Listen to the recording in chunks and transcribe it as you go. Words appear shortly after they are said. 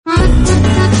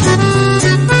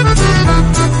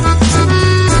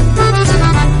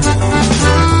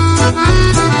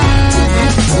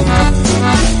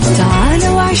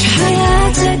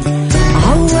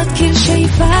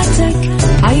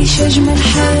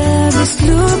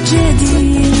بأسلوب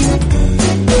جديد.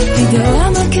 في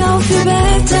دوامك أو في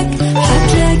بيتك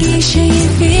حتلاقي شي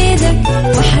يفيدك،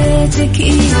 وحياتك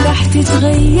إيه راح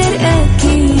تتغير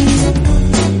أكيد.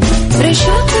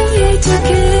 رشاق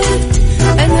ويتوكيت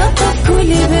أنا قف كل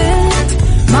بيت،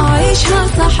 ما عيشها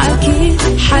صح أكيد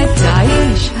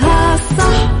حتعيشها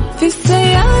صح. في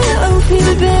السيارة أو في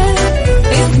البيت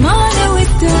اسمعنا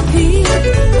والتوفيق،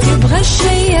 تبغى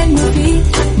الشيء المفيد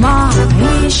ما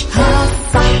عيشها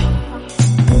صح.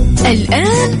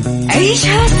 الآن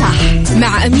عيشها صح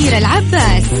مع أميرة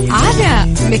العباس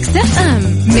على ميكس اف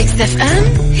ام. ميكس اف ام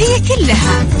هي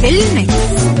كلها في الميكس.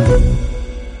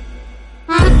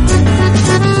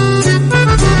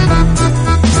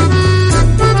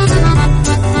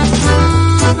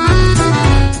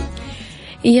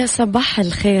 يا صباح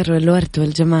الخير والورد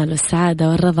والجمال والسعادة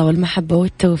والرضا والمحبة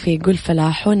والتوفيق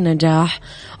والفلاح والنجاح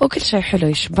وكل شيء حلو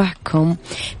يشبهكم.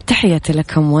 تحياتي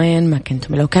لكم وين ما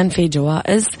كنتم. لو كان في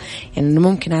جوائز يعني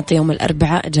ممكن أعطي يوم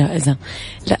الأربعاء جائزة،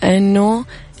 لأنه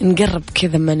نقرب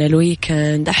كذا من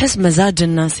الويكند، أحس مزاج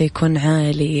الناس يكون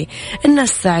عالي، الناس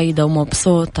سعيدة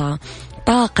ومبسوطة،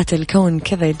 طاقة الكون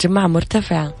كذا يا جماعة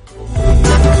مرتفعة.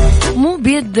 مو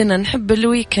بيدنا نحب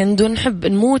الويكند ونحب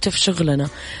نموت في شغلنا،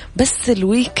 بس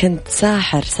الويكند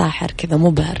ساحر ساحر كذا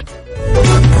مبهر.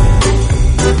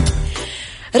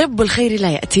 رب الخير لا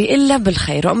يأتي إلا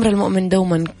بالخير، وأمر المؤمن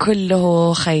دوما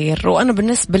كله خير. وأنا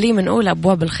بالنسبة لي من أولى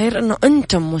أبواب الخير أنه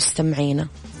أنتم مستمعين.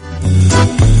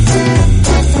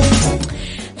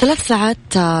 3 ساعات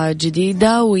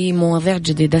جديدة ومواضيع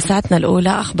جديدة. ساعتنا الأولى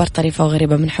أخبار طريفة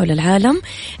وغريبة من حول العالم،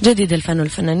 جديد الفن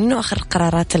والفنانين وآخر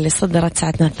القرارات اللي صدرت.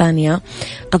 ساعتنا الثانية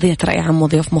قضية رأي عام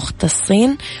وضيوف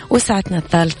مختصين. وساعتنا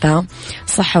الثالثة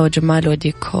صحة وجمال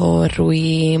وديكور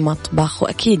ومطبخ.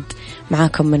 وأكيد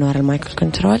معاكم من وراء المايكل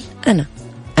كنترول أنا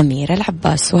أميرة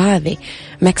العباس، وهذه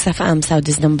ميكس اف ام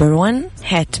سعوديز نمبر 1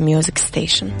 هيت ميوزك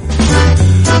ستيشن.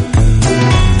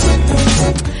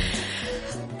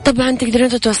 طبعا تقدرون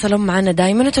تتواصلون معنا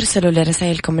دايما وترسلوا لي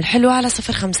رسائلكم الحلوة على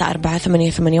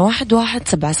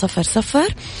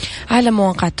 0548811700 على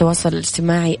مواقع التواصل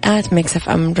الاجتماعي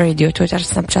 @mixfmradio، تويتر،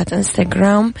 سناب شات،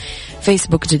 انستغرام،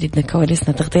 فيسبوك. جديدنا،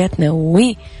 كواليسنا، تغطياتنا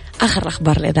وآخر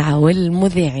أخبار الإذاعة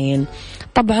والمذيعين.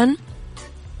 طبعا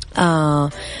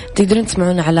تقدرون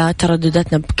تسمعونا على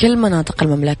تردداتنا بكل مناطق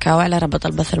المملكة، وعلى رابط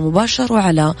البث المباشر،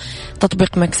 وعلى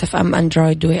تطبيق ميكس اف ام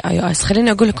اندرويد واي او اس.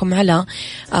 خليني اقول لكم على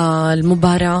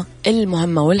المباراة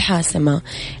المهمة والحاسمة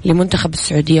لمنتخب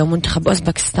السعودية ومنتخب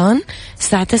أوزبكستان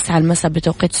الساعة 9 المساء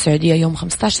بتوقيت السعودية يوم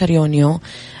 15 يونيو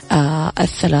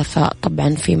الثلاثاء،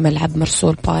 طبعا في ملعب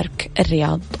مرسول بارك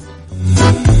الرياض.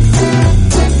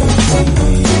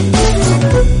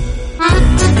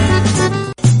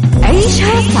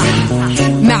 عيشها صح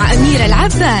مع أميرة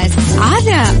العباس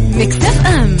على ميكس اف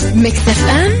ام. ميكس اف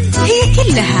ام هي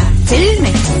كلها في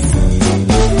الميكس.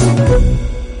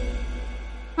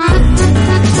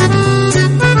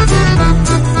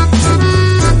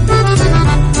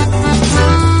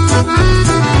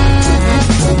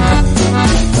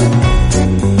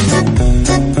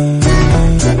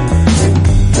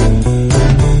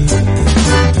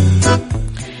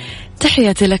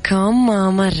 تحياتي لكم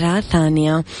مرة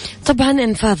ثانية. طبعا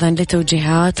انفاذا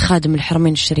لتوجيهات خادم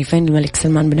الحرمين الشريفين الملك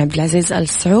سلمان بن عبد العزيز آل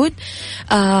سعود،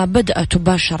 بدأت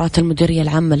مباشرات المديرية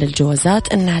العامة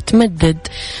للجوازات أنها تمدد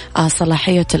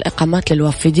صلاحية الإقامات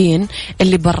للوافدين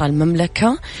اللي برا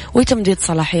المملكة، وتمديد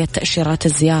صلاحية تأشيرات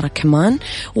الزيارة كمان،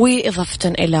 وإضافة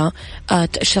إلى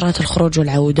تأشيرات الخروج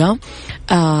والعودة.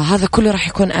 هذا كله راح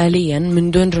يكون آليا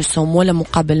من دون رسوم ولا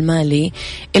مقابل مالي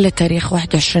إلى تاريخ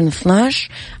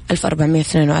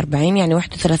 21/12/1442، يعني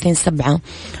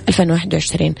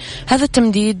 31/7/2021. هذا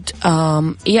التمديد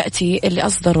يأتي اللي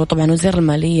أصدره طبعا وزير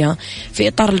المالية في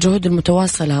إطار الجهود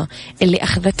المتواصلة اللي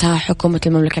أخذتها حكومة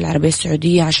المملكة العربية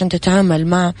السعودية عشان تتعامل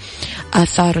مع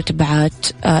آثار وتبعات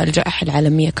الجائحة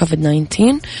العالمية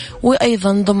كوفيد-19،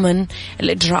 وأيضا ضمن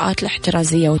الإجراءات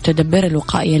الاحترازية والتدابير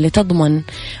الوقائية اللي تضمن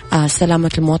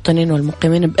سلامة المواطنين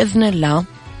والمقيمين بإذن الله،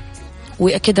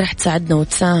 وأكيد رح تساعدنا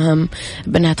وتساهم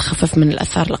بأنها تخفف من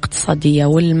الآثار الاقتصادية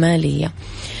والمالية.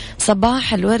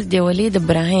 صباح الورد يا وليد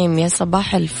إبراهيم، يا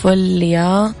صباح الفل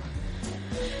يا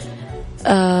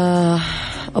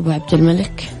أبو عبد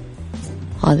الملك.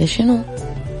 هذا شنو؟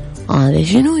 هذا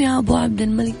شنو يا أبو عبد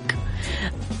الملك؟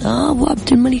 يا أبو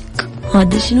عبد الملك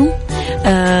هذا شنو؟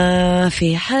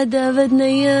 في حدا بدنا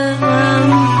إياه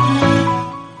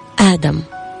آدم.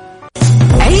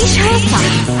 عيشها صح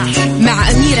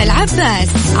مع أميرة العباس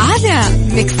على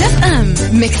ميكس اف ام.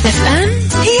 ميكس اف ام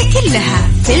هي كلها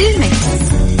في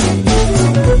الميكس.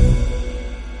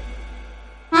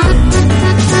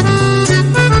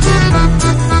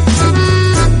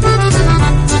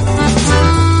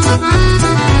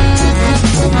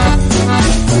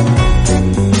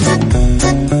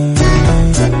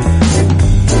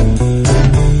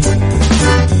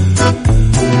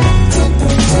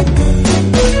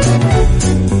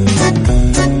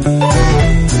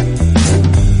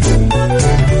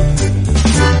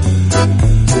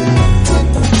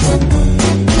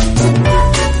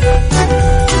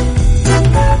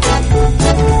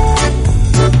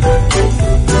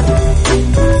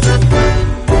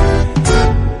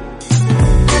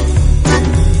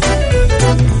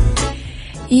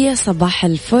 يا صباح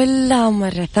الفل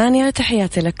مرة ثانية،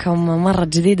 وتحياتي لكم مرة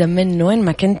جديدة من وين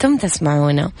ما كنتم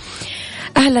تسمعونا.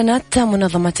 أعلنت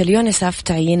منظمة اليونيسف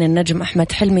تعيين النجم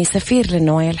أحمد حلمي سفير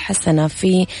للنوايا الحسنة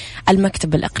في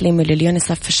المكتب الإقليمي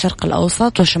لليونيسف في الشرق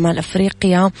الأوسط وشمال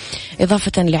أفريقيا،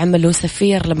 إضافة لعمله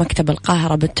سفير لمكتب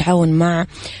القاهرة بالتعاون مع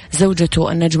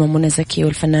زوجته النجمة منى زكي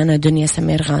والفنانة دنيا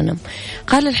سمير غانم.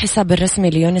 قال الحساب الرسمي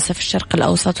ليونيسف الشرق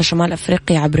الأوسط وشمال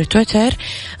أفريقيا عبر تويتر: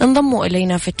 انضموا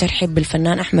إلينا في الترحيب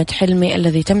بالفنان أحمد حلمي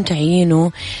الذي تم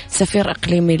تعيينه سفير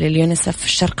إقليمي لليونيسف في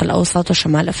الشرق الأوسط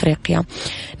وشمال أفريقيا.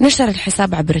 نشر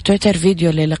الحساب عبر تويتر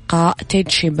فيديو للقاء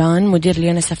 3eshha مدير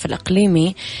اليونيسف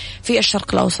الإقليمي في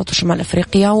الشرق الأوسط وشمال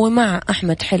أفريقيا ومع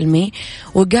أحمد حلمي،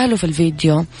 وقالوا في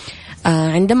الفيديو: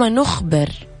 عندما نخبر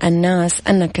الناس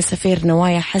أنك سفير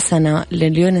نوايا حسنة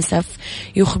لليونيسف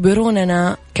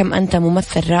يخبروننا كم أنت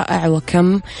ممثل رائع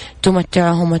وكم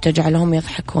تمتعهم وتجعلهم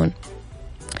يضحكون.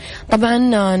 طبعا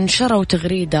نشروا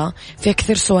تغريدة فيها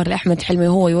كثير صور لأحمد حلمي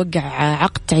وهو يوقع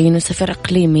عقد تعيينه سفير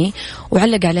إقليمي،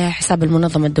 وعلق عليها حساب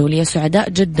المنظمة الدولية: سعداء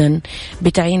جدا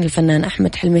بتعيين الفنان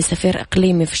أحمد حلمي سفير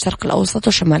إقليمي في الشرق الأوسط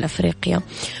وشمال أفريقيا.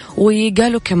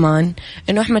 وقالوا كمان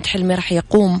أنه أحمد حلمي رح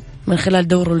يقوم من خلال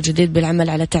دوره الجديد بالعمل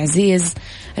على تعزيز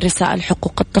رسائل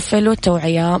حقوق الطفل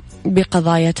والتوعية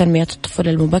بقضايا تنمية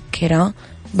الطفولة المبكرة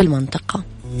بالمنطقة.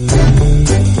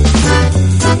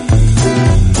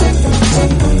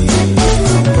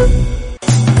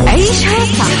 عيشها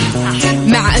صح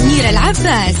مع أميرة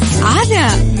العباس على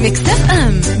ميكس اف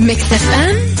ام. ميكس اف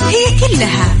ام هي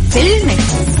كلها في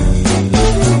الميكس.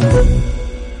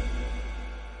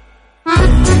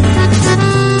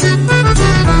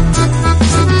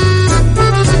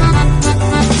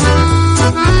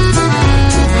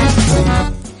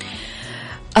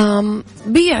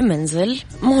 بيع منزل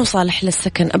مو هو صالح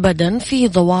للسكن أبدا في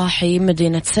ضواحي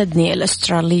مدينة سيدني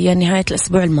الأسترالية نهاية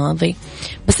الأسبوع الماضي،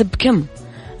 بس بكم؟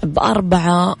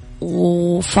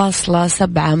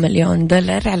 ب$4.7 مليون،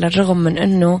 على الرغم من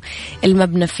أنه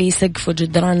المبنى فيه سقف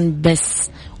وجدران بس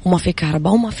وما في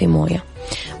كهرباء وما في موية.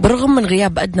 بالرغم من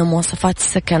غياب أدنى مواصفات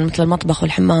السكن مثل المطبخ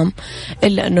والحمام،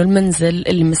 إلا أنه المنزل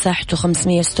اللي مساحته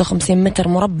 556 متر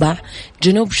مربع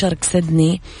جنوب شرق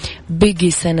سيدني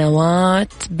بقي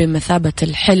سنوات بمثابة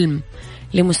الحلم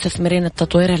لمستثمرين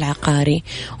التطوير العقاري،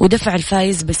 ودفع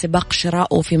الفايز بسباق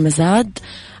شرائه في مزاد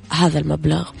هذا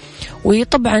المبلغ.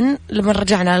 وطبعا لما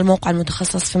رجعنا للموقع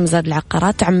المتخصص في مزاد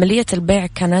العقارات، عملية البيع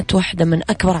كانت واحدة من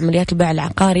أكبر عمليات البيع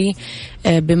العقاري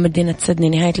بمدينة سيدني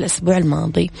نهاية الأسبوع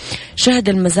الماضي. شهد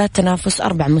المزاد تنافس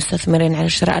 4 مستثمرين على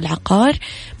شراء العقار،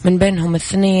 من بينهم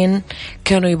 2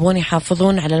 كانوا يبغون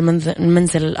يحافظون على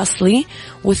المنزل الأصلي،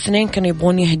 و2 كانوا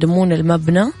يبغون يهدمون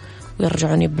المبنى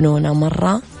ويرجعون يبنونه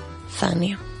مرة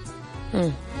ثانية.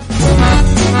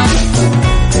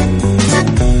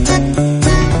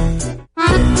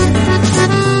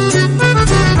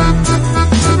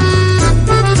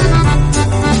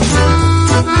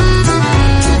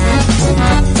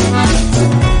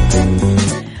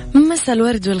 مساء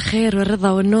الورد والخير والرضا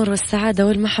والنور والسعادة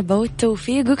والمحبة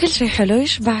والتوفيق وكل شيء حلو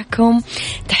يشبعكم.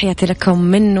 تحياتي لكم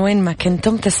من وين ما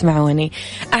كنتم تسمعوني.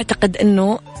 أعتقد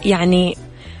أنه يعني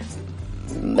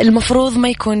المفروض ما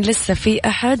يكون لسه في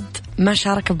أحد ما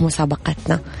شارك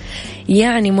بمسابقتنا،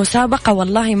 يعني مسابقة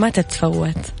والله ما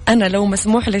تتفوت. أنا لو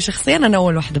مسموح لي شخصيا أنا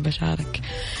أول واحدة بشارك.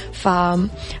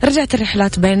 فرجعت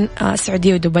الرحلات بين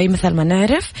السعودية ودبي مثل ما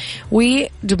نعرف،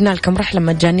 وجبنا لكم رحلة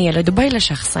مجانية لدبي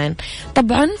لشخصين.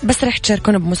 طبعا بس رح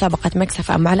تشاركونا بمسابقة ميكس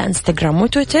اف ام على انستغرام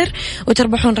وتويتر،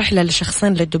 وتربحون رحلة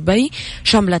لشخصين لدبي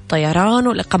شاملة الطيران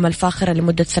والإقامة الفاخرة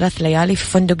لمدة 3 ليالي في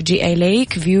فندق جي اي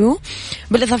ليك فيو،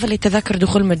 بالإضافة لتذاكر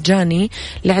دخول مجاني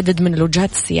لعدد من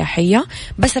الوجهات السياحية.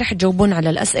 بس رح تجاوبون على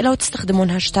الأسئلة وتستخدمون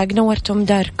هاشتاج نورتم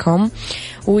داركم،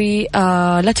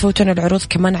 ولا تفوتون العروض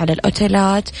كمان على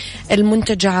الأوتيلات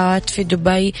المنتجعات في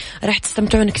دبي. راح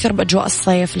تستمتعون كثير بأجواء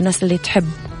الصيف للناس اللي تحب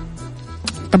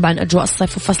طبعا أجواء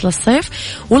الصيف وفصل الصيف،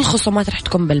 والخصومات راح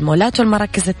تكون بالمولات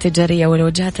والمراكز التجارية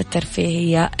والوجهات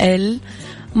الترفيهية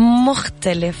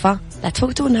المختلفة، لا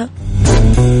تفوتونها.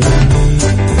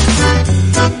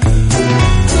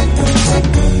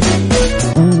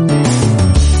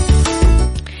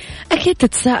 أكيد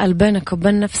تتساءل بينك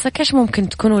وبين نفسك إيش ممكن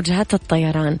تكون وجهات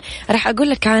الطيران. راح أقول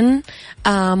لك عن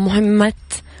مهمة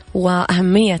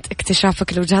وأهمية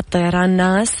اكتشافك لوجهات طيران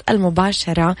ناس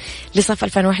المباشرة لصيف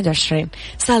 2021.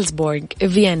 سالزبورغ،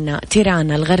 فيينا،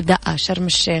 تيرانا، الغردقة، شرم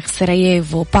الشيخ،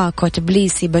 سراييفو، باكو،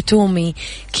 تبليسي، باتومي،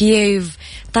 كييف،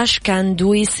 طاشكند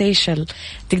وسيشل.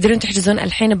 تقدرون تحجزون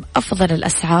الحين بأفضل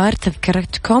الأسعار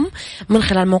تذكرتكم من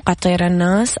خلال موقع طيران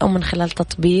ناس أو من خلال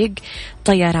تطبيق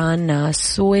طيران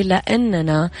ناس.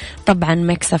 ولأننا طبعا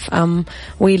ميكس اف ام،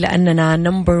 ولأننا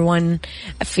نمبر 1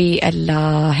 في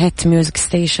الهيت ميوزك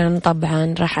ستيشن،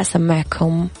 طبعا راح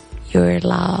أسمعكم Your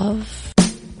Love.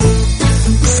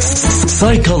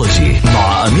 سايكولوجي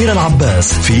مع أميرة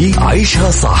العباس في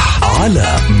عيشها صح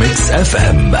على ميكس اف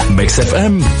ام. ميكس اف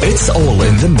ام it's all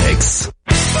in the mix.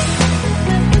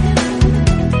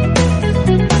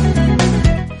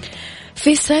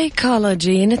 في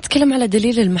سايكولوجي نتكلم على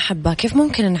دليل المحبة، كيف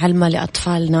ممكن نعلمه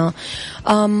لأطفالنا.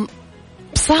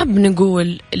 صعب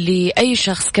نقول لأي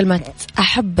شخص كلمة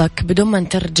أحبك بدون ما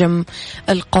نترجم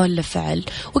القول لفعل،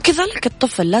 وكذلك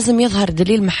الطفل لازم يظهر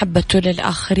دليل محبته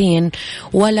للآخرين،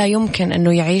 ولا يمكن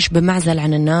أنه يعيش بمعزل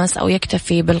عن الناس أو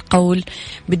يكتفي بالقول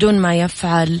بدون ما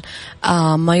يفعل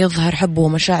ما يظهر حبه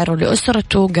ومشاعره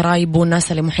لأسرته، قرايبه،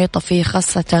 والناس اللي محيطة فيه،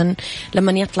 خاصة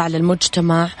لما يطلع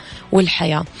للمجتمع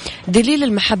والحياة. دليل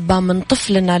المحبة من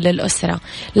طفلنا للأسرة،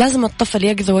 لازم الطفل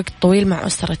يقضي وقت طويل مع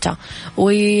أسرته،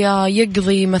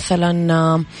 ويقضي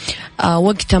مثلا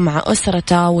وقته مع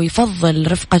أسرته،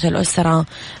 ويفضل رفقة الأسرة.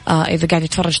 إذا قاعد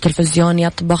يتفرج تلفزيون،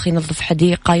 يطبخ، ينظف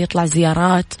حديقة، يطلع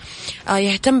زيارات،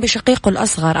 يهتم بشقيقه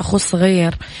الأصغر، أخوه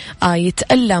الصغير،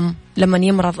 يتألم لما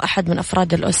يمرض أحد من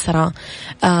أفراد الأسرة،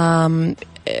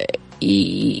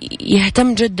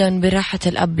 يهتم جدا براحة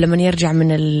الأب لما يرجع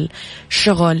من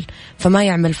الشغل فما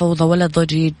يعمل فوضى ولا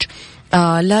ضجيج.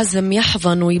 لازم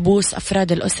يحضن ويبوس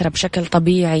أفراد الأسرة بشكل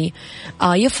طبيعي،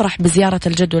 يفرح بزيارة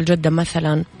الجد والجدة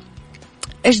مثلا.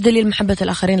 إيش دليل محبة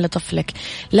الآخرين لطفلك؟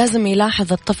 لازم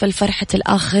يلاحظ الطفل فرحة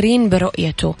الآخرين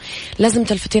برؤيته، لازم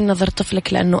تلفتين نظر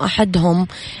طفلك لأنه أحدهم،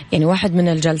 يعني واحد من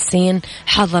الجالسين،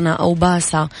 حضنه أو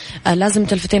باسه. لازم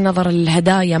تلفتين نظر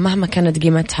الهدايا مهما كانت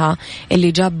قيمتها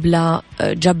اللي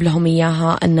جاب لهم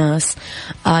إياها الناس،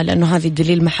 لأنه هذه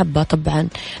دليل محبة. طبعا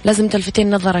لازم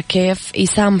تلفتين نظره كيف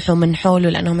يسامحوا من حوله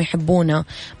لأنهم يحبونه،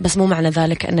 بس مو معنى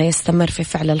ذلك أنه يستمر في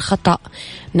فعل الخطأ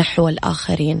نحو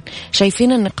الآخرين.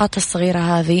 شايفين النقاط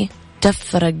الصغيرة هذه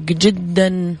تفرق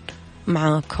جدا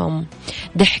معاكم.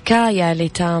 دي حكاية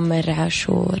لتامر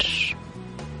عاشور.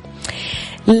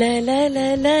 لا لا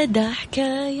لا لا ده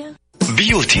حكاية.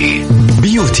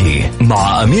 بيوتي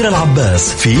مع أميرة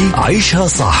العباس في عيشها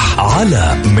صح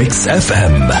على ميكس اف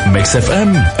ام. ميكس اف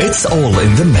ام it's all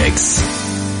in the mix.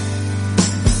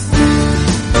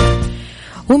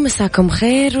 ومساكم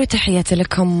خير وتحياتي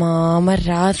لكم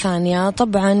مرة ثانية.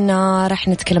 طبعا رح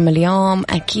نتكلم اليوم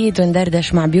أكيد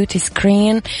وندردش مع بيوتي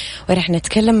سكرين، ورح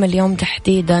نتكلم اليوم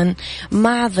تحديدا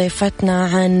مع ضيفتنا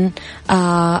عن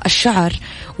الشعر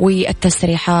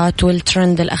والتسريحات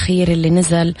والترند الأخير اللي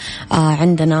نزل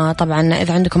عندنا. طبعا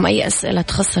إذا عندكم أي أسئلة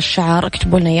تخص الشعر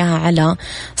اكتبوا لنا إياها على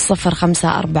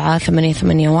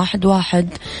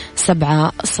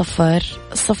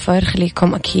 0548811700.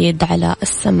 خليكم أكيد على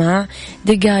السماع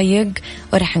دقايق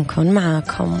ورح نكون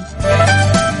معاكم.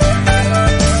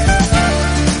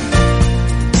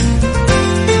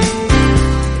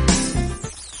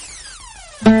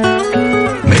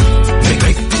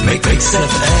 ميكس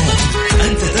اف ام.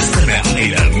 أنت تستمع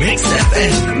إلى ميكس اف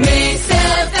ام.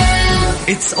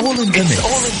 It's all in the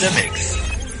mix.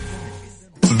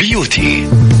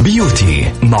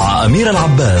 بيوتي مع أميرة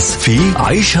العباس في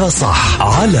عيشها صح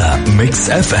على ميكس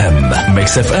اف ام.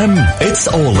 ميكس اف ام it's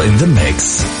all in the mix.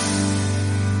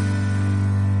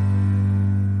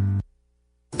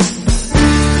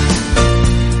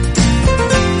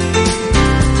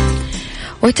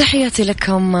 وتحياتي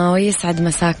لكم ويسعد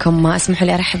مساكم. اسمحوا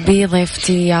لي أرحب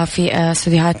بضيفتي في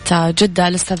استديوهات جدة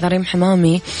الأستاذة ريم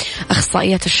حمامي،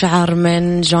 أخصائية الشعر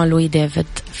من جون لوي ديفيد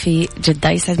في جدة.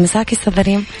 يسعد مساكي أستاذة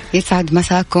ريم. يسعد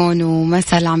مساكم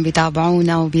ومسا اللي عم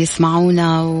بيتابعونا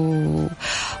وبيسمعونا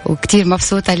وكتير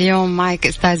مبسوطة اليوم معك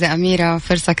أستاذة أميرة،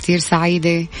 فرصة كتير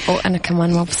سعيدة. وأنا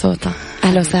كمان مبسوطة.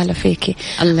 أهلا وسهلا فيكي.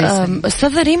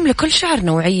 أستاذة ريم، لكل شعر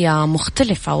نوعية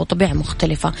مختلفة وطبيعة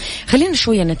مختلفة، خلينا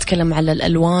شوية نتكلم على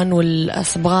الألوان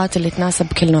والصبغات اللي تناسب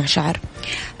كل نوع شعر.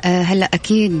 هلأ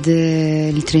أكيد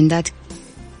الترندات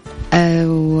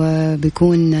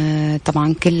وبيكون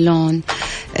طبعا كل لون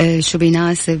شو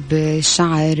بيناسب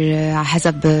الشعر على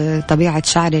حسب طبيعة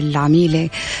شعر العميلة،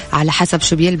 على حسب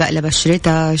شو بيلبق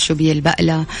لبشرتها، شو بيلبق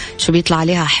لها، شو بيطلع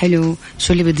عليها حلو،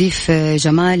 شو اللي بيضيف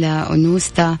جمالها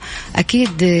ونوستها.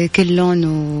 أكيد كل لون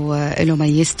له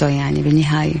ميزته يعني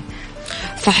بالنهاية.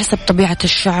 فحسب طبيعة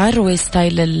الشعر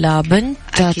وستايل البنت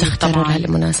تختار لها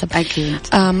المناسب. أكيد.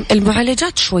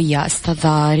 المعالجات شوية أستاذ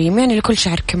ريم، يعني لكل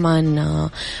شعر كمان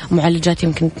معالجات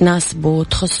يمكن تناسبه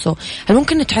وتخصه. هل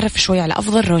ممكن نتعرف شوي على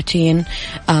أفضل روتين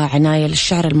عناية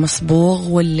للشعر المصبوغ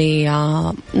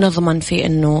واللي نضمن فيه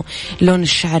أنه لون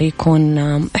الشعر يكون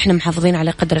إحنا محافظين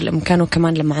على قدر الإمكان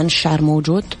وكمان لمعان الشعر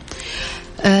موجود؟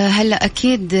 هلا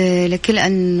أكيد لكل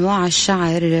أنواع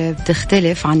الشعر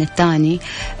بتختلف عن الثاني.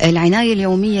 العناية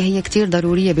اليومية هي كتير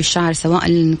ضرورية بالشعر،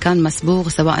 سواء كان مسبوغ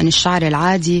سواء الشعر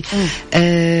العادي.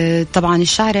 طبعا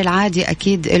الشعر العادي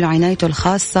أكيد له عنايته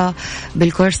الخاصة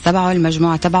بالكورس تبعه،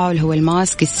 المجموعة تبعه اللي هو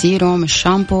الماسك، السيروم،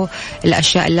 الشامبو،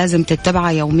 الأشياء اللي لازم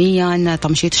تتبعها يوميا.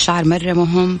 تمشيط الشعر مرة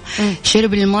مهم.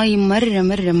 شرب المي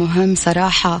مرة مهم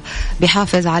صراحة،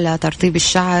 بيحافظ على ترطيب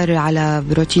الشعر، على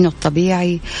بروتينه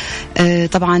الطبيعي.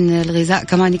 طبعا الغذاء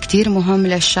كمان كتير مهم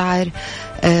للشعر،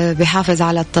 بيحافظ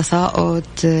على التساقط.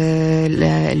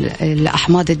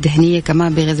 الأحماض الدهنية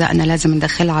كمان بغذائنا لازم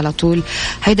ندخلها على طول.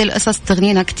 هيدا القصص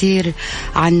تغنينا كتير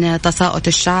عن تساقط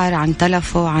الشعر، عن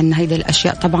تلفه، عن هيدا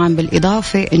الأشياء. طبعا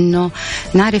بالإضافة إنه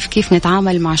نعرف كيف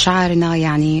نتعامل مع شعرنا،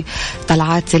 يعني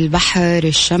طلعات البحر،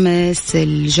 الشمس،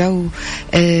 الجو.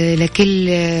 لكل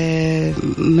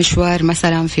مشوار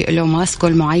مثلا في له ماسكه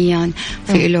المعين،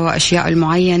 في له أشياء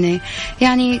المعينة.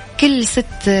 يعني كل ست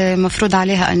مفروض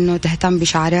عليها أنه تهتم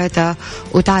بشعراتها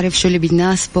وتعرف شو اللي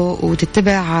بيناسبه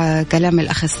وتتبع كلام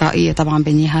الأخصائية طبعا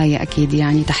بالنهاية أكيد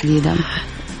يعني تحديدا.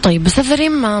 طيب أستاذ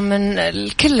ريم، من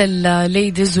كل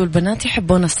الليديز والبنات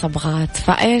يحبون الصبغات،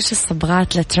 فإيش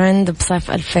الصبغات لترند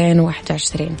بصيف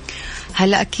 2021؟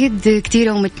 هلا أكيد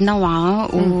كتيرة ومتنوعة،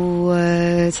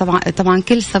 وطبعا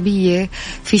كل صبية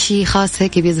في شيء خاص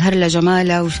هيك بيظهر لها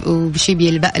جمالها وبشي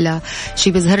بيلبق لها،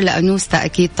 شيء بيظهر لها أنوثتها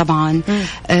أكيد. طبعا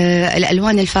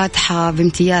الألوان الفاتحة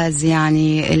بامتياز،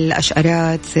 يعني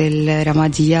الأشقرات،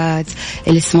 الرماديات،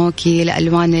 السموكي،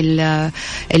 الألوان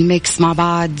الميكس مع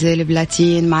بعض،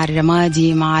 البلاتين مع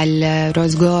الرمادي مع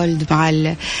الروز جولد مع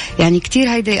يعني كتير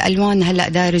هيدي الألوان هلا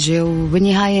دارجة.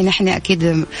 وبالنهاية نحن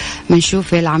أكيد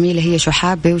بنشوف العميلة هي شو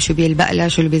حابة وشو بيلبق لها،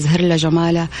 شو اللي بيظهر لها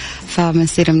جمالها،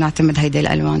 فبنصير بنعتمد هيدي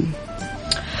الألوان.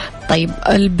 طيب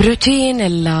البروتين،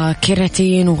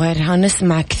 الكيراتين وغيرها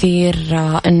نسمع كثير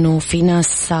انه في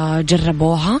ناس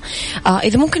جربوها.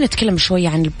 اذا ممكن نتكلم شوية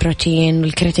عن البروتين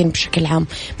والكيراتين بشكل عام،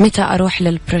 متى اروح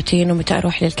للبروتين ومتى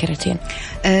اروح للكيراتين؟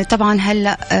 طبعا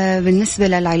هلا بالنسبة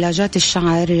للعلاجات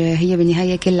الشعر هي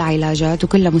بالنهاية كلها علاجات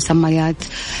وكلها مسميات،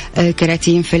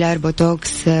 كيراتين، فيلر،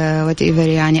 بوتوكس، وات ايفر.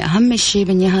 يعني اهم شيء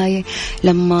بالنهاية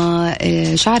لما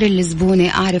شعر الزبونة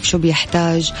اعرف شو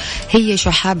بيحتاج، هي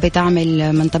شو حابة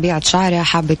تعمل من طبيعة شعرها،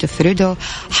 حابة تفرده،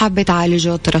 حابة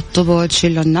تعالجه، ترطبه،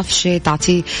 تشيله النفشة،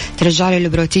 تعطيه، ترجع له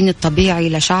البروتين الطبيعي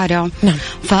لشعرها. نعم.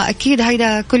 فأكيد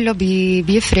هيدا كله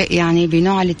بيفرق يعني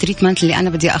بنوع التريتمنت اللي أنا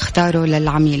بدي أختاره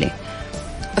للعميلة.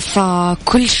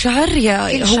 فكل شعر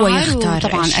هو يختار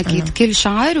طبعا أكيد كل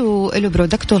شعر وله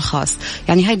برودكته الخاص.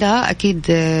 يعني هيدا أكيد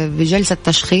بجلسة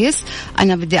تشخيص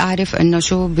أنا بدي أعرف إنه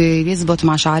شو بيزبط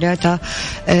مع شعراتها.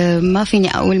 ما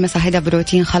فيني أقول مثلا هيدا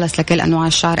بروتين خلص لكل أنواع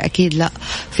الشعر، أكيد لا.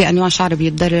 في أنواع شعر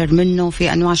بيتضرر منه،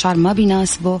 في أنواع شعر ما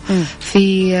بيناسبه.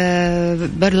 في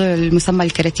برضو المسمى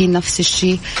الكيراتين نفس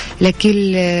الشيء،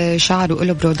 لكل شعر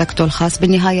وله برودكته الخاص.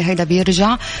 بالنهاية هيدا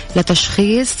بيرجع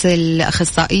لتشخيص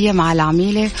الأخصائية مع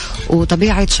العميلة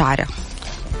وطبيعة شعره.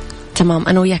 تمام.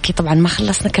 أنا وياكي طبعا ما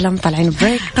خلصنا كلام، طالعين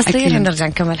بريك قصير نرجع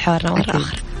نكمل حوارنا مرة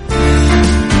أخرى.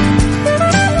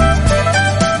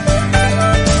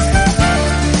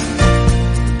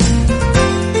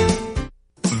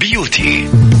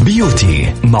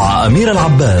 بيوتي مع أميرة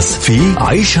العباس في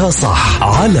عيشها صح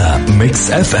على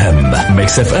ميكس اف ام.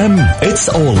 ميكس اف ام it's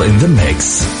all in the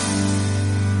mix.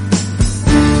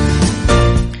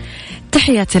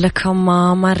 تحياتي لكم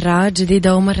مرة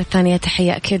جديدة ومرة ثانية.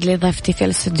 تحية أكيد لضيفتي في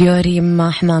الاستوديو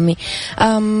ريم حمامي.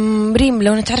 ريم،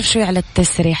 لو نتعرف شوي على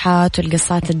التسريحات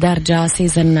والقصات الدارجة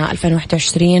سيزن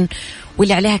 2021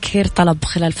 واللي عليها كثير طلب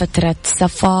خلال فترة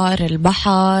سفر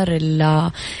البحر،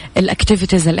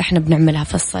 الأكتيفيتيز اللي احنا بنعملها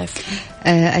في الصيف.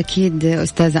 أكيد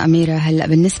أستاذة أميرة. هلأ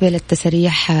بالنسبة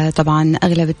للتسريح طبعا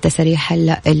أغلب التسريح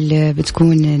هلأ اللي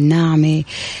بتكون الناعمة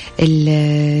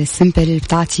السيمبل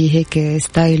بتاعتي هيك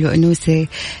ستايل وأنوثة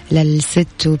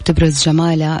للست وبتبرز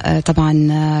جمالها. طبعا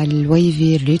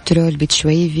الويفي، الريترو، البيتش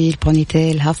ويفي،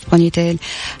 البونيتيل، هاف بونيتيل،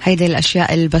 هيدا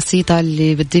الأشياء البسيطة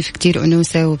اللي بتضيف كتير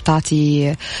أنوثة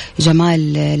وبتعطي جمال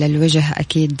جمال للوجه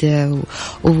أكيد،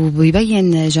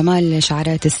 وبيبين جمال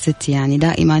شعرات الست. يعني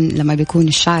دائما لما بيكون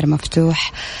الشعر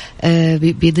مفتوح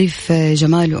بيضيف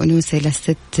جمال وأنوثة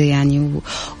للست يعني.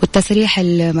 والتسريح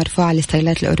المرفوع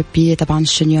الستايلات الأوروبية طبعا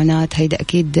الشنيونات هيدا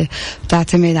أكيد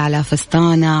بتعتمد على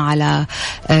فستانة، على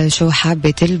شو حابة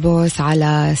تلبس،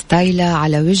 على ستايلة،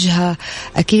 على وجهها.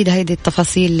 أكيد هيدي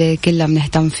التفاصيل كلها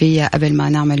بنهتم فيها قبل ما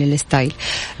نعمل الستايل.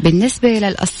 بالنسبة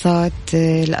للقصات،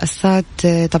 القصات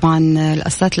طبعا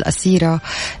القصات القصيرة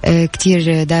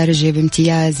كتير دارجة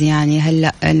بامتياز. يعني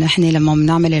هلأ نحن لما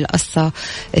بنعمل القصة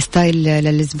ستايل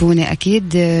للزبون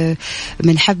أكيد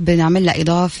بنحب نعمل لها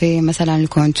إضافة، مثلا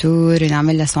الكونتور،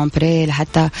 نعمل لها سومبري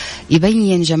لحتى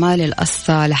يبين جمال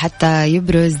القصة، لحتى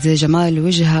يبرز جمال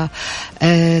وجهها.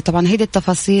 طبعا هيدي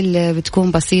التفاصيل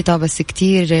بتكون بسيطة بس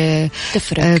كتير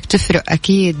بتفرق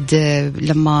أكيد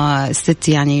لما الست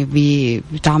يعني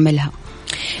بتعملها.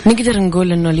 نقدر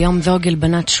نقول إنه اليوم ذوق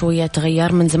البنات شوية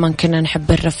تغير. من زمان كنا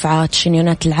نحب الرفعات،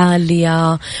 الشنيونات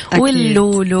العالية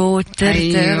واللولو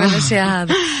والترتر والأشياء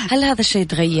هذا. هل هذا الشيء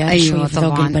تغير؟ أيوة شوي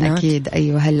ذوق البنات؟ أكيد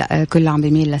أيوة. هلا كله عم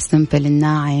بيميل للسمبل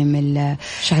الناعم،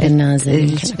 الشعر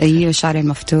النازل، أيوة الشعر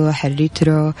المفتوح،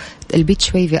 الريترو،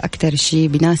 البيتش ويفي أكتر شيء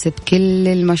بيناسب كل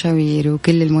المشاوير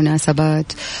وكل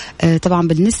المناسبات. طبعا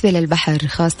بالنسبة للبحر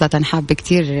خاصة حابة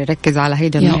كتير ركز على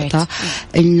هيدا النقطة،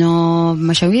 إنه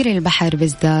مشاوير البحر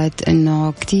بالذات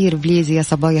إنه كتير بليز يا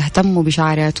صبايا اهتموا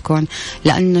بشعراتكم،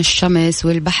 لأنه الشمس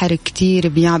والبحر كتير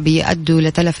بيأدوا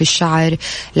لتلف الشعر،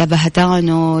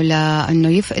 لبهتانه، لأنه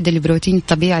يفقد البروتين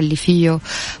الطبيعي اللي فيه.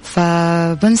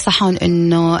 فبنصحهم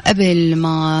إنه قبل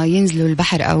ما ينزلوا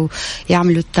البحر أو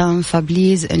يعملوا التان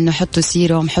فبليز إنه حطوا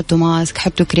سيروم، حطوا ماسك،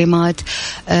 حطوا كريمات،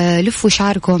 لفوا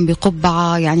شعركم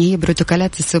بقبعة. يعني هي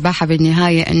بروتوكولات السباحة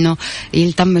بالنهاية إنه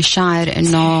يلتم الشعر،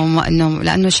 إنه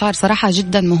لأنه الشعر صراحة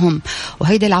جدا مهم،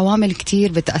 وهيدا العوامل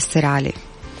كتير بتأثر عليه.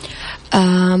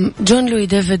 جون لوي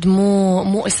ديفيد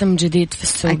مو اسم جديد في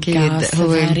السوق، أكيد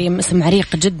هو اسم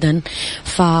عريق جدا.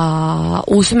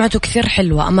 وسمعته كثير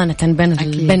حلوة أمانة بين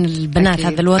البنات. أكيد.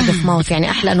 هذا الورد اوف ماوث، يعني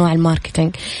أحلى أنواع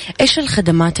الماركتينج. إيش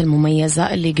الخدمات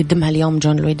المميزة اللي يقدمها اليوم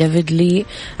جون لوي ديفيد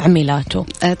لعميلاته؟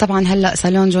 طبعا هلأ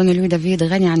صالون جون لوي ديفيد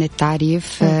غني عن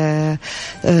التعريف.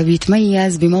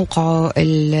 بيتميز بموقعه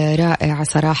الرائع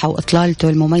صراحة وإطلالته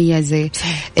المميزة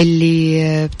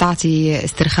اللي بتعطي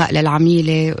استرخاء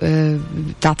للعميلة،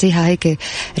 بتعطيها هيك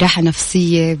راحة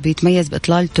نفسية. بيتميز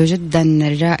بإطلالته جدا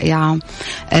الرائعة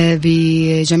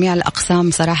بجميع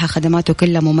الأقسام صراحة. خدماته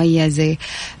كلها مميزة،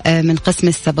 من قسم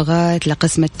الصبغات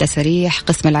لقسم التسريح،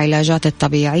 قسم العلاجات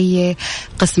الطبيعية،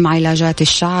 قسم علاجات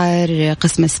الشعر،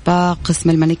 قسم سبا، قسم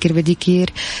المانيكير بديكير.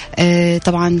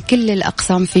 طبعا كل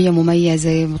الأقسام فيه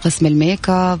مميزة، قسم الميك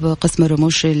اب، قسم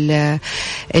الرموش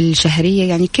الشهرية.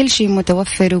 يعني كل شيء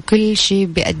متوفر وكل شيء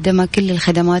بيقدمها. كل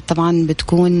الخدمات طبعا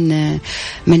بتكون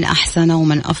من أحسن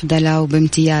ومن أفضل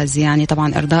وبامتياز. يعني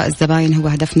طبعا إرضاء الزباين هو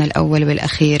هدفنا الأول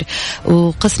والأخير.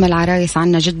 وقسم العرايس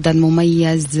عنا جدا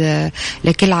مميز،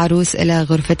 لكل عروس إلى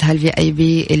غرفتها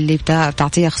الVIP اللي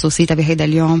بتعطيها خصوصيتها بهيدا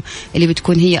اليوم اللي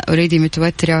بتكون هي أوريدي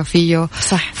متوترة فيه.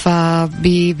 صح.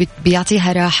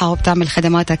 فبيعطيها راحة وبتعمل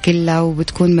خدماتها كلها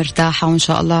وبتكون مرتاحة. وإن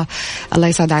شاء الله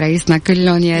يسعد عرايسنا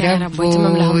كلهم يا رب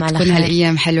وتكون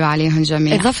هالأيام حلوة عليهم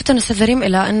جميعا. إضافة أستاذ ريم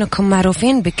إلى أنكم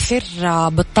معروفين بكثير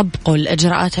بتطبقوا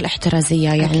الإجراءات الاحترازية،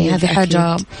 يعني هذه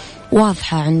حاجة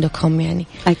واضحة عندكم يعني.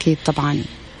 أكيد طبعا.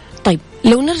 طيب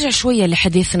لو نرجع شوية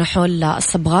لحديثنا حول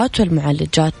الصبغات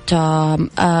والمعالجات،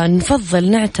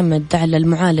 نفضل نعتمد على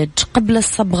المعالج قبل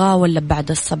الصبغة ولا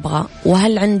بعد الصبغة؟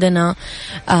 وهل عندنا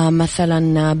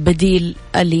مثلا بديل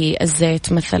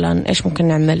للزيت مثلا؟ إيش ممكن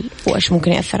نعمل وإيش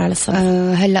ممكن يأثر على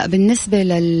الصبغة؟ هلأ بالنسبة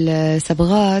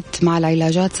للصبغات مع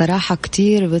العلاجات صراحة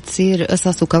كتير بتصير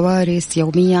قصص وكوارث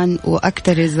يوميا،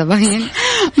 وأكتر الزباين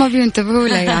ما بينتبهوا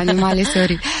لها يعني معلي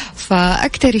سوري.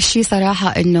 فأكتر الشيء صراحة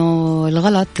إنه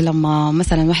الغلط لما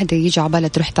مثلا واحدة يجي عبالة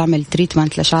تروح تعمل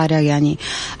تريتمنت لشعرها، يعني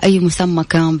أي مسمى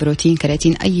كان، بروتين،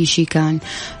 كراتين، أي شيء كان،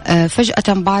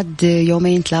 فجأة بعد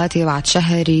يومين ثلاثة بعد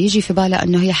شهر يجي في بالها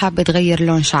إنه هي حابة تغير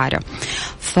لون شعرها.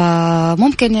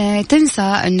 فممكن تنسى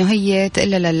إنه هي تقول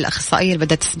للأخصائية اللي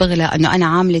بدها تصبغ لها إنه أنا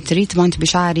عاملة تريتمنت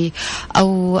بشعري،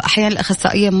 أو أحيانا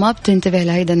الأخصائية ما بتنتبه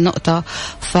لهيدا النقطة.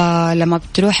 فلما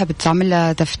بتروح بتعمل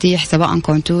لها تفتيح سواء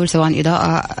كونتور سواء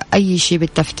إضاءة أي شيء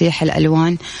بالتفتيح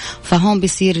الألوان، فهون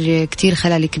بيصير كتير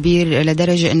خلل كبير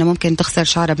لدرجة إنه ممكن تخسر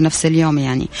شعرها بنفس اليوم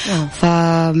يعني.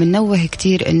 فمنوه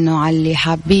كتير إنه على اللي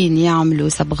حابين يعملوا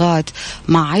صبغات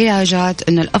مع علاجات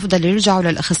إنه الأفضل يرجعوا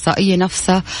للأخصائية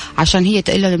نفسها عشان هي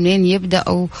تقول لهم منين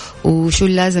يبدأوا وشو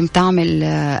لازم تعمل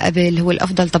قبل. هو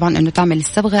الأفضل طبعا إنه تعمل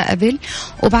الصبغة قبل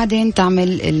وبعدين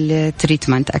تعمل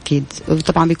التريتمنت أكيد،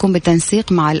 وطبعا بيكون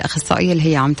بالتنسيق مع الأخصائية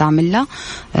اللي هي عم تعملها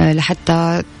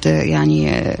لحتى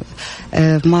يعني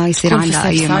ما يصير عندها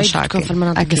أي مشاكل في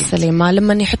المناطق السليمة.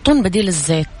 لما يحطون بديل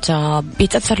الزيت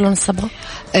بيتأثر لون الصبغة؟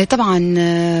 طبعا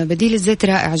بديل الزيت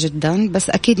رائع جدا، بس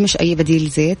أكيد مش أي بديل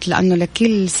زيت، لأنه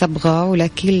لكل صبغة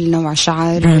ولكل نوع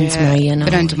شعر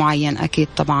براند معين أكيد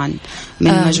طبعا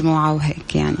من مجموعة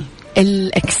وهيك يعني.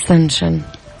 الإكستنشن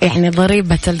يعني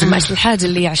ضريبة الجمال الحاجة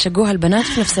اللي يعشقوها البنات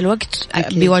في نفس الوقت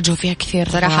أكيد. بيواجهوا فيها كثير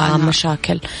صراحة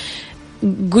مشاكل.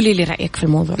 قولي لي رأيك في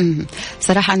الموضوع.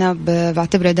 صراحة أنا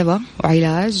بعتبره دواء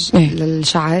وعلاج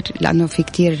للشعر، لأنه في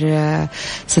كتير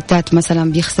ستات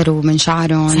مثلا بيخسروا من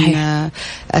شعرهم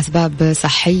أسباب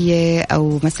صحية،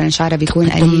 أو مثلا شعرها بيكون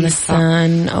قليل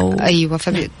أو أيوة،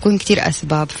 فبيكون كتير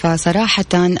أسباب. فصراحة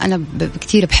أنا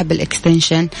كتير بحب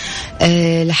الإكستنشن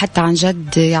لحتى عن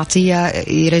جد يعطيها،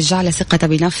 يرجع لها ثقتها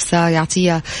بنفسها،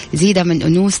 يعطيها زيادة من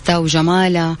أنوثتها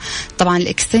وجمالها. طبعا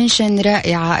الإكستنشن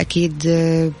رائعة أكيد.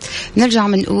 نرجع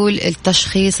منقول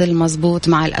التشخيص المضبوط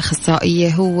مع الأخصائية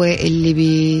هو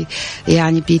اللي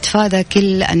يعني بيتفادى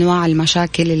كل أنواع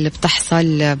المشاكل اللي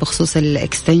بتحصل بخصوص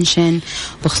الإكستنشن،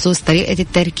 بخصوص طريقة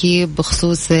التركيب،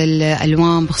 بخصوص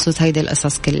الألوان، بخصوص هيدا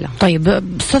القصص كلها. طيب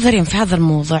صدرين في هذا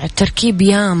الموضوع التركيب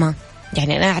ياما،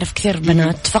 يعني أنا أعرف كثير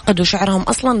بنات فقدوا شعرهم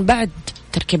أصلا بعد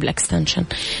تركيب الإكستنشن،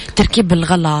 تركيب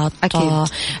الغلط أكيد.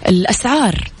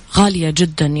 الأسعار غالية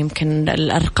جدا، يمكن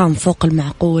الأرقام فوق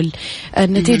المعقول،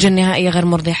 النتيجة النهائية غير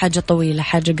مرضية، حاجة طويلة،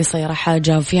 حاجة قصيرة،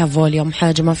 حاجة فيها فوليوم،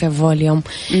 حاجة ما فيها فوليوم.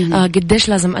 قديش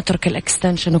لازم أترك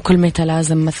الإكستنشن وكل متى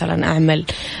لازم مثلا أعمل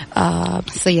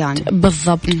صيانة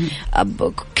بالضبط.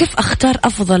 كيف أختار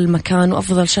أفضل مكان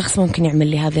وأفضل شخص ممكن يعمل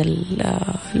لي هذا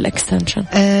الإكستنشن؟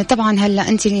 طبعا هلا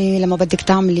أنت لما بدك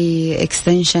تعملي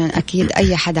إكستنشن أكيد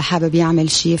أي حدا حابب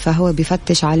يعمل شيء فهو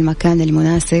بيفتش على المكان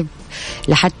المناسب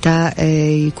لحتى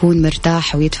يكون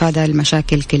مرتاح ويتفادى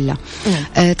المشاكل كلها.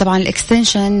 طبعا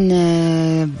الإكستنشن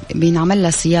بينعمل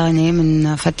لها صيانة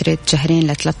من فترة 2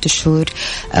 ل 3 شهور،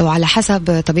 وعلى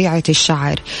حسب طبيعة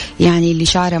الشعر. يعني اللي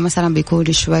شعره مثلا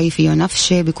بيكون شوي فيه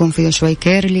نفشة، بيكون فيه شوي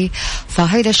كيرلي،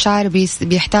 فهيدا الشعر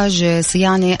بيحتاج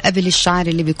صيانة قبل الشعر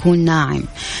اللي بيكون ناعم،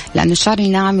 لأن الشعر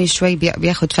الناعم شوي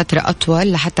بياخد فترة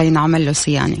أطول لحتى ينعمل له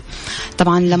صيانة.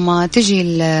 طبعا لما تجي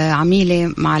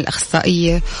العميلة مع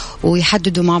الأخصائية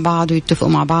ويحددوا مع بعض ويتفقوا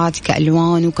مع بعض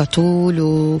كألوان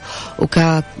وكطول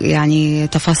يعني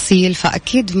تفاصيل،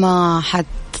 فأكيد ما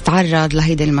حتتعرض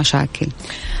لهيدي المشاكل.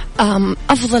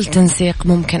 أفضل تنسيق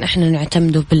ممكن إحنا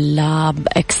نعتمده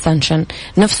بالإكستنشن،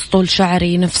 نفس طول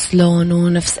شعري، نفس لونه،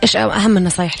 نفس إيش أهم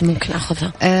النصايح اللي ممكن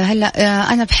أخذها؟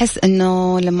 هلا أنا بحس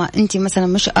إنه لما أنت مثلا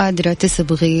مش قادرة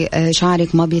تصبغي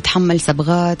شعرك، ما بيتحمل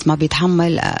صبغات، ما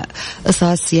بيتحمل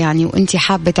قصص يعني، وأنت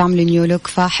حابة تعملي نيو لوك،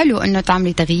 فحلو إنه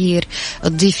تعملي تغيير،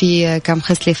 تضيفي كم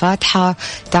خصلة فاتحة،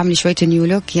 تعملي شوية نيو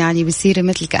لوك، يعني بيصير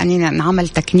مثل كأننا نعمل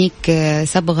تكنيك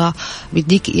صبغة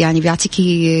بيديك يعني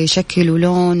بيعطيكي شكل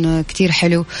ولون كتير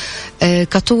حلو.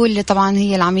 كطول طبعا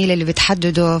هي العميلة اللي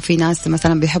بتحدده، في ناس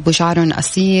مثلا بيحبوا شعرهم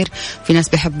قصير، في ناس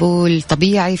بيحبوه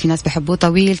الطبيعي، في ناس بيحبوه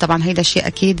طويل. طبعا هيدا الشيء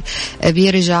أكيد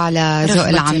بيرجع لذوق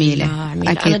العميلة.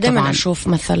 أنا دائما أشوف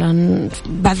مثلا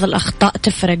بعض الأخطاء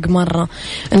تفرق مرة،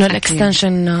 إنه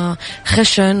الإكستنشن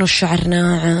خشن والشعر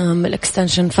ناعم،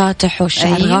 الإكستنشن فاتح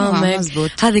والشعر غامق،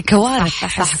 هذه كوارث.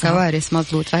 صح كوارث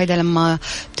مزبوط. فهيدا لما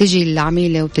تجي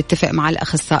العميلة وبتتفق مع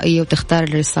الأخصائية وتختار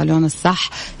الصالون الصح،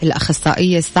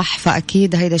 الأخصائية الصح،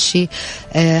 فأكيد هيدا الشيء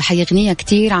حيغنيها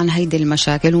كتير عن هيدا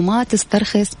المشاكل، وما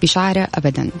تسترخص بشعرها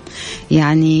أبدا.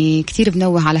 يعني كتير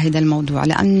بنوه على هيدا الموضوع،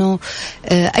 لأنه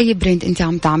أي بريند أنت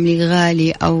عم تعملي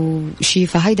غالي أو شيء،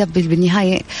 فهيدا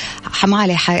بالنهاية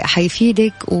حمالي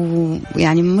حيفيدك،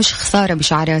 ويعني مش خسارة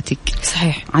بشعراتك.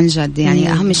 صحيح عن جد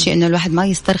يعني. أهم شيء إنه الواحد ما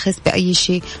يسترخص بأي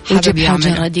شيء حابب يعمل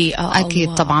حاجة رديئة.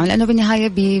 أكيد طبعا، لأنه بالنهاية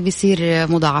بيصير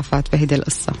مضاعفات بهيدا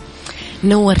القصة.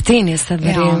 نورتيني أستاذ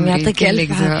مريم، يعطيك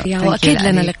ألف عافية، وأكيد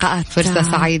لنا لقاءات فرصة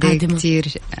سعيدة كتير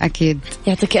أكيد.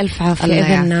 يعطيك ألف عافية.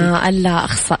 إذن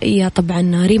الأخصائية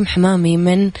طبعا ريم حمامي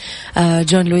من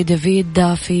جون لوي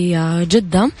دافيد في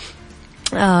جدة.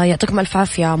 يعطيكم ألف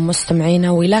عافية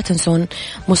مستمعينا، ولا تنسون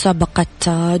مسابقة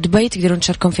دبي تقدرون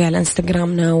تشاركون فيها على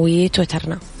انستغرامنا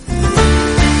وتويترنا.